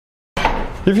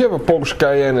If you have a Porsche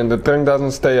Cayenne and the trunk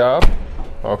doesn't stay up,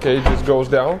 okay, it just goes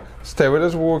down, stay with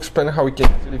us, we'll explain how we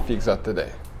can easily fix that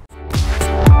today.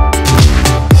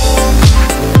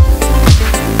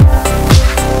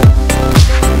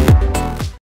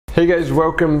 Hey guys,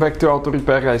 welcome back to Auto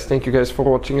Repair guys. Thank you guys for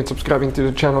watching and subscribing to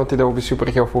the channel. Today will be super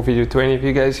helpful video to any of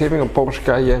you guys having a Porsche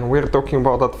Cayenne. We're talking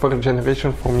about that first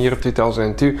generation from year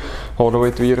 2002 all the way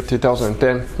to year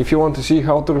 2010. If you want to see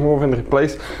how to remove and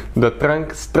replace the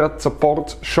trunk, strut,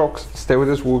 supports, shocks, stay with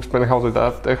us. We'll explain how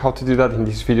to do that in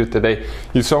this video today.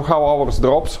 You saw how ours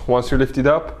drops once you lift it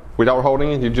up. Without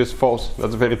holding it, it just falls.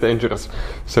 That's very dangerous.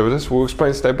 So with this, we'll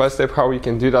explain step by step how you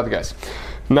can do that, guys.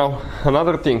 Now,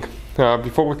 another thing.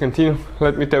 Before we continue,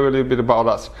 let me tell you a little bit about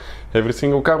us. Every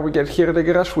single car we get here at the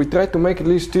garage, we try to make at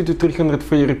least 200 to 300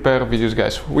 free repair videos,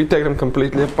 guys. We take them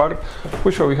completely apart.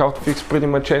 We show you how to fix pretty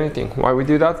much anything. Why we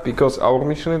do that? Because our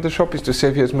mission at the shop is to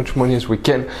save you as much money as we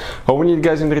can. All we need,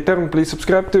 guys, in return, please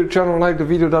subscribe to the channel, like the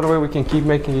video, that way we can keep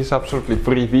making these absolutely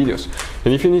free videos.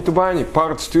 And if you need to buy any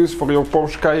parts, tools for your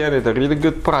Porsche Cayenne at a really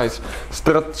good price,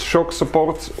 strut, shock,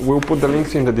 supports, we'll put the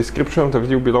links in the description of the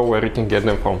video below where you can get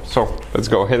them from. So let's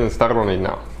go ahead and start on it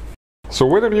now. So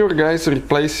whether you're guys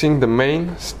replacing the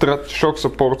main strut shock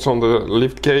supports on the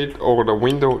lift gate or the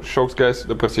window shocks, guys,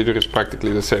 the procedure is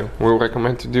practically the same. We'll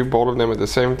recommend to do both of them at the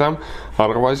same time,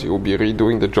 otherwise you'll be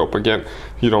redoing the job again.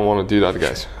 You don't want to do that,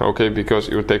 guys, okay, because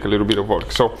it will take a little bit of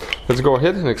work. So let's go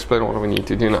ahead and explain what we need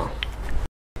to do now.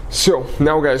 So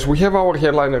now, guys, we have our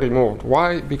headliner removed.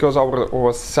 Why? Because our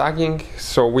was sagging,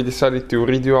 so we decided to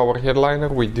redo our headliner.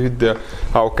 We did the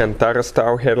Alcantara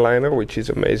style headliner, which is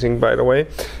amazing, by the way.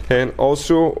 And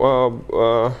also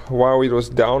while it was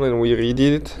down and we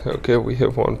redid it, okay, we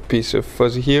have one piece of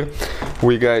fuzz here.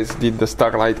 We guys did the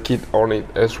starlight kit on it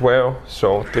as well,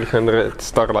 so 300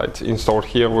 starlights installed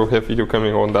here. We'll have video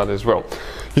coming on that as well.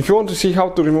 If you want to see how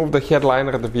to remove the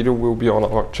headliner, the video will be on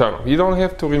our channel. You don't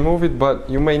have to remove it, but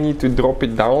you may need to drop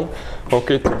it down,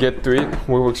 okay, to get to it.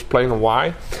 We will explain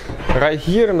why. Right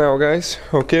here now, guys,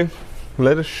 okay,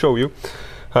 let us show you.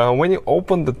 When you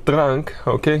open the trunk,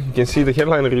 okay, you can see the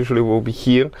headliner usually will be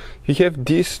here. You have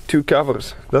these two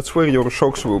covers. That's where your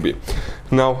shocks will be.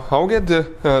 Now, I'll get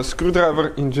the screwdriver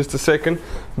in just a second,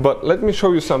 but let me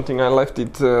show you something. I left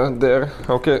it there.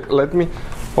 Okay, let me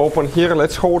open here.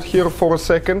 Let's hold here for a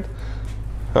second.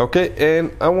 Okay,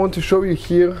 and I want to show you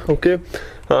here, okay,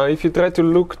 if you try to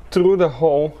look through the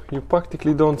hole, you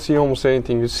practically don't see almost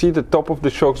anything. You see the top of the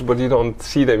shocks, but you don't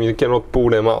see them. You cannot pull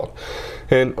them out.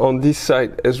 And on this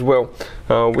side as well,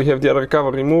 we have the other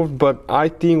cover removed, but I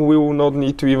think we will not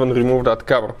need to even remove that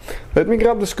cover. Let me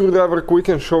grab the screwdriver quick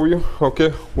and show you,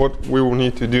 okay, what we will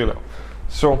need to do now.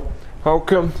 So I'll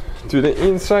come to the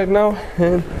inside now,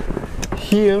 and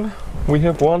here we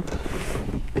have one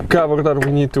cover that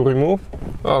we need to remove.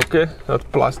 Okay,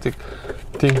 that plastic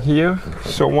thing here.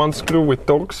 So one screw with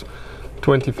Torx,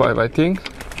 25 I think.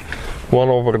 One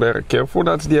over there, careful,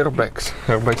 that's the airbags.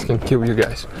 Airbags can kill you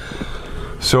guys.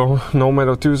 So no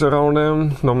metal tools around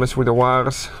them, don't mess with the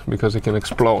wires because they can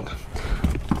explode.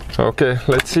 Okay,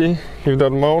 let's see if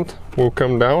that mount will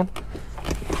come down.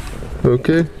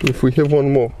 Okay, if we have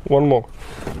one more,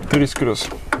 3 screws.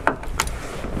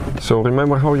 So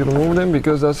remember how you remove them,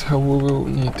 because that's how we will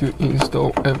need to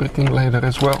install everything later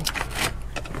as well.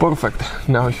 Perfect.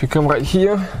 Now if you come right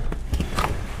here,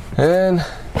 and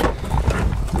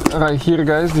right here,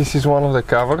 guys, this is one of the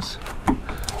covers.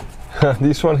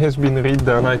 This one has been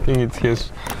redone. I think it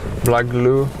has black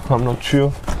glue, I'm not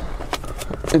sure.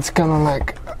 It's kind of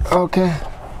like, okay,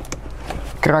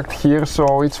 cracked here,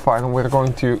 so it's fine. We're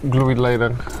going to glue it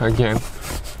later again.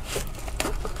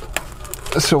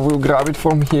 So we'll grab it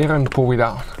from here and pull it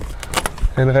out.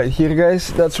 And right here,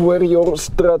 guys, that's where your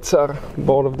struts are,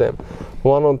 both of them.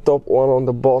 One on top, one on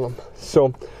the bottom.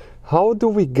 So how do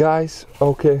we guys,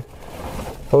 okay,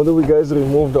 how do we guys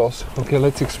remove those? Okay,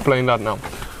 let's explain that now.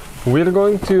 We're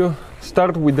going to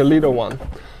start with the little one.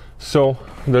 So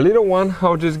the little one,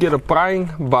 I'll just get a prying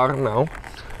bar now.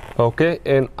 Okay,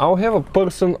 and I'll have a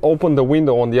person open the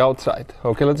window on the outside.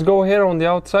 Okay, let's go ahead on the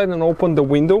outside and open the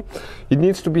window. It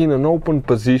needs to be in an open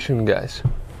position, guys.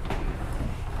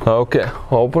 Okay,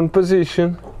 open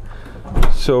position.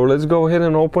 So let's go ahead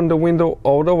and open the window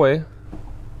all the way.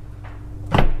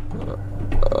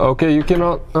 Okay, you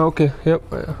cannot, okay, yep,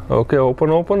 okay, open,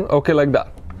 okay, like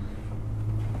that.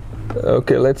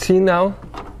 Okay, let's see now.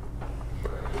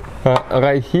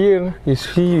 Right here, you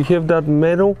see you have that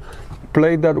metal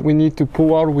plate that we need to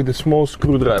pull out with a small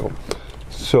screwdriver.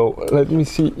 So let me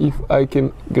see if I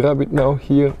can grab it now.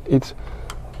 Here it's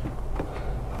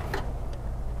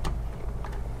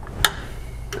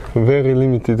very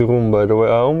limited room, by the way.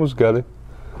 I almost got it.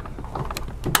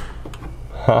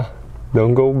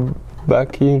 Don't go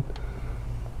back in.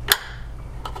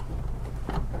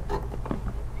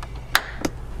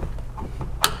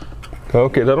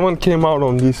 Okay, that one came out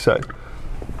on this side.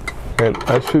 And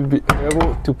I should be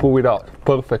able to pull it out.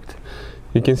 Perfect.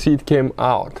 You can see it came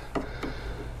out.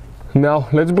 Now,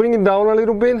 let's bring it down a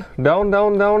little bit. Down,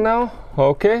 down, down now.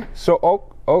 Okay, so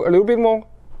a little bit more.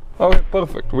 Okay,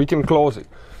 perfect. We can close it.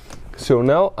 So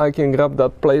now I can grab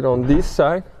that plate on this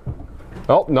side.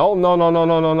 Oh, no, no, no, no,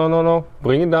 no, no, no, no, no.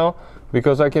 Bring it down,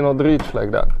 because I cannot reach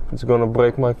like that. It's gonna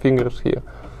break my fingers here.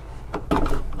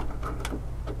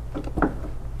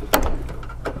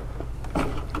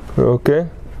 Okay.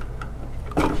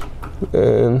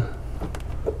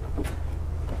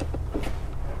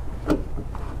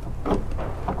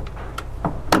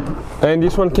 And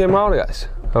this one came out, guys.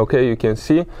 Okay, you can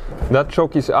see that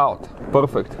choke is out.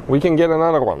 Perfect. We can get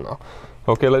another one now.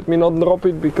 Okay, let me not drop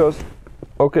it, because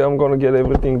okay, I'm gonna get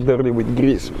everything dirty with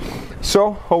grease.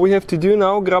 So all we have to do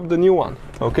now, grab the new one.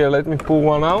 Okay, let me pull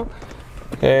one out,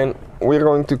 and we're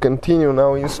going to continue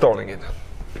now installing it.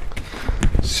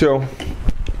 So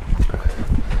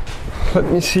let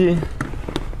me see.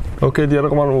 Okay, the other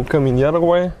one will come in the other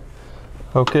way.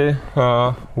 Okay,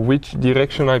 which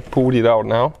direction I pulled it out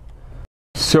now.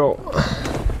 So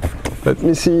let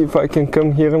me see if I can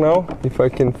come here now, if I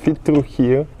can fit through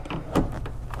here.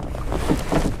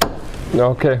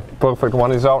 Okay, perfect,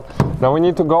 one is out. Now we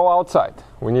need to go outside.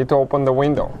 We need to open the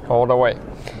window all the way.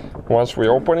 Once we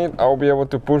open it, I'll be able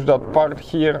to push that part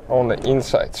here on the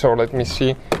inside. So let me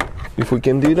see if we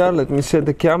can do that. Let me set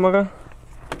the camera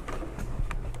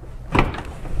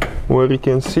where you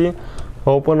can see.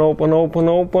 Open, open, open,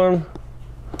 open.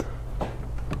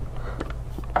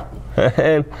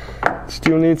 And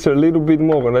still needs a little bit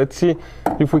more. Let's see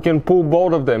if we can pull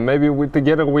both of them, maybe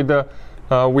together with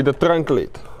the trunk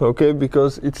lid. Okay,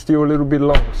 because it's still a little bit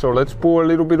long. So let's pull a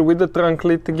little bit with the trunk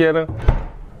lid together.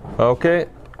 Okay,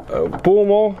 pull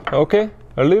more. Okay,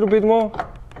 a little bit more.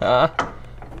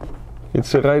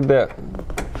 It's right there.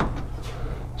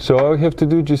 So all I have to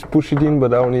do is just push it in,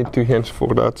 but I'll need 2 hands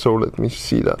for that. So let me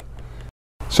see that.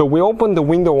 So we open the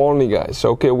window only, guys.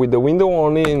 Okay, with the window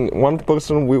only, and one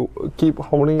person will keep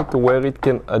holding it to where it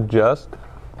can adjust.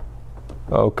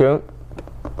 Okay.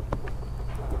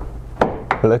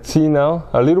 Let's see now.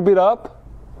 A little bit up.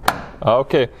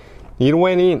 Okay, it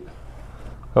went in.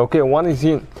 Okay, one is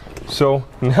in. So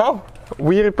now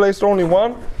we replaced only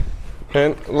one,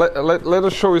 and let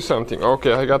us show you something.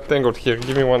 Okay, I got tangled here.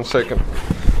 Give me 1 second.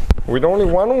 With only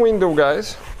one window,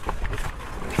 guys.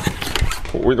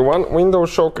 With one window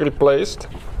shock replaced,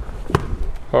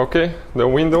 okay, the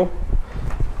window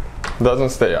doesn't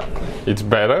stay up. It's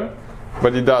better,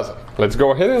 but it doesn't. Let's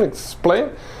go ahead and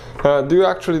explain. Do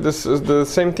actually the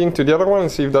same thing to the other one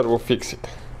and see if that will fix it.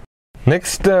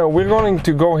 Next, we're going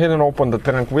to go ahead and open the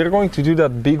trunk. We're going to do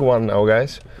that big one now,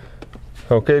 guys.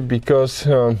 Okay, because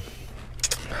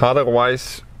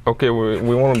otherwise, okay,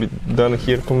 we want to be done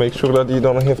here to make sure that you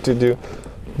don't have to do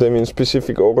them in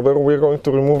specific order. We're going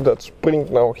to remove that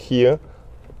spring now here.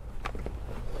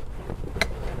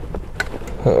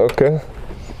 Okay.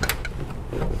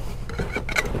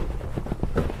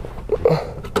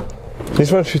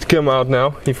 This one should come out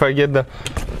now. If I get the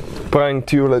prying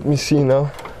tool, let me see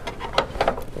now.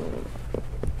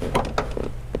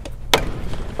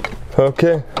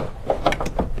 Okay.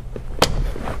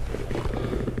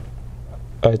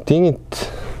 I think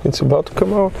it's about to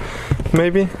come out.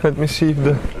 Maybe. Let me see if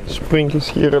the spring is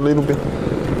here a little bit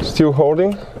still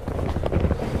holding.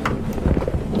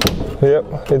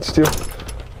 Yep, it's still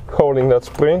holding that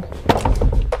spring.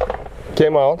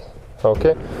 Came out.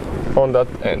 Okay. On that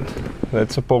end.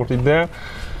 Let's support it there.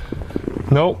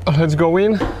 No, let's go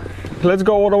in. Let's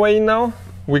go all the way in now.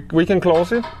 We can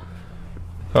close it.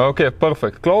 Okay,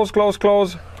 perfect. Close, close,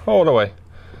 close. All the way.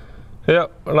 Yeah,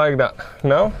 like that.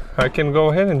 Now I can go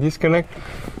ahead and disconnect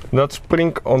that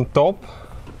spring on top.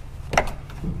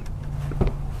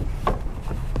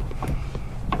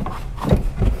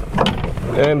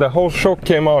 And the whole shock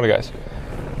came out, guys.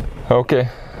 Okay,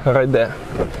 right there.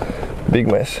 Big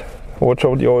mess. Watch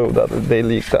out the oil that they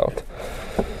leaked out.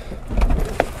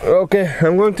 Okay,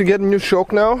 I'm going to get a new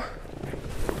shock now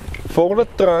for the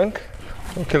trunk.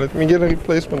 Okay, let me get a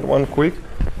replacement one quick.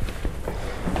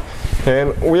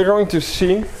 And we're going to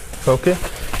see, okay,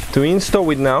 to install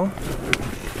it now.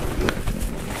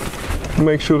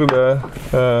 Make sure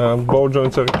the ball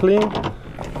joints are clean.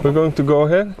 We're going to go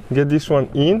ahead, get this one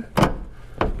in.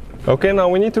 Okay, now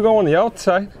we need to go on the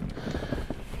outside.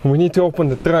 We need to open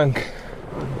the trunk.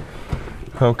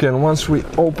 Okay, and once we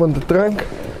open the trunk,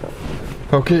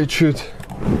 okay, it should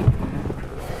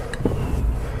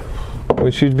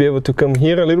We should be able to come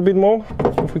here a little bit more,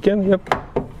 if we can. Yep.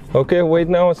 Okay, wait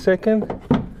now a second.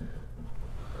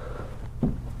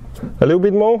 A little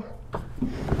bit more.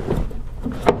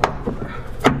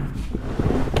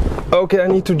 Okay, I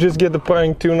need to just get the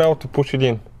prying tool now to push it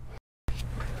in.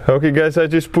 Okay guys, I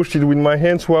just pushed it with my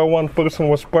hands while one person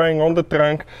was prying on the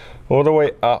trunk all the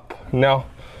way up. Now,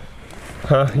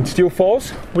 it still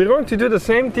falls. We're going to do the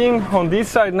same thing on this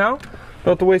side now,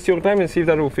 not to waste your time, and see if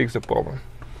that will fix the problem.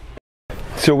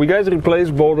 So we guys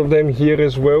replaced both of them here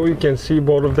as well. You can see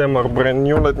both of them are brand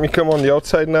new. Let me come on the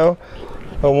outside now.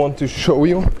 I want to show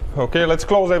you. Okay, let's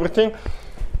close everything.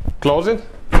 Close it.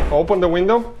 Open the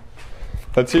window.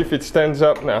 Let's see if it stands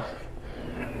up now.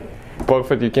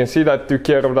 Perfect, you can see that took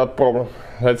care of that problem.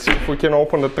 Let's see if we can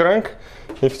open the trunk.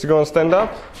 If it's gonna stand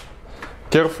up.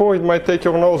 Careful, it might take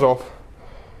your nose off.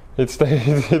 It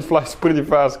flies pretty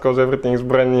fast because everything is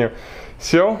brand new.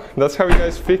 So, that's how you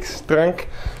guys fix trunk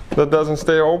that doesn't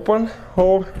stay open,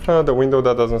 or the window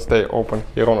that doesn't stay open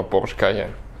here on a Porsche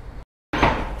Cayenne.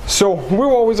 So we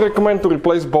always recommend to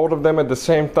replace both of them at the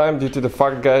same time, due to the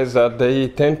fact, guys, that they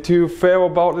tend to fail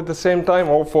about at the same time.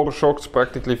 All 4 shocks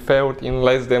practically failed in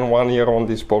less than 1 year on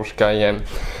this Porsche Cayenne.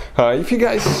 If you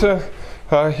guys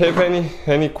have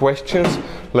any questions,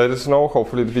 let us know.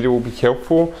 Hopefully the video will be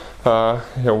helpful.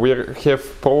 We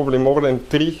have probably more than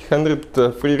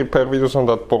 300 free repair videos on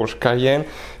that Porsche Cayenne.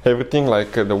 Everything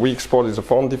like the weak spot is a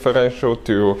front differential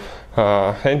to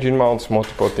engine mounts,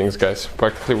 multiple things, guys.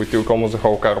 Practically we took almost the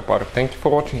whole car apart. Thank you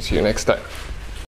for watching. See you next time.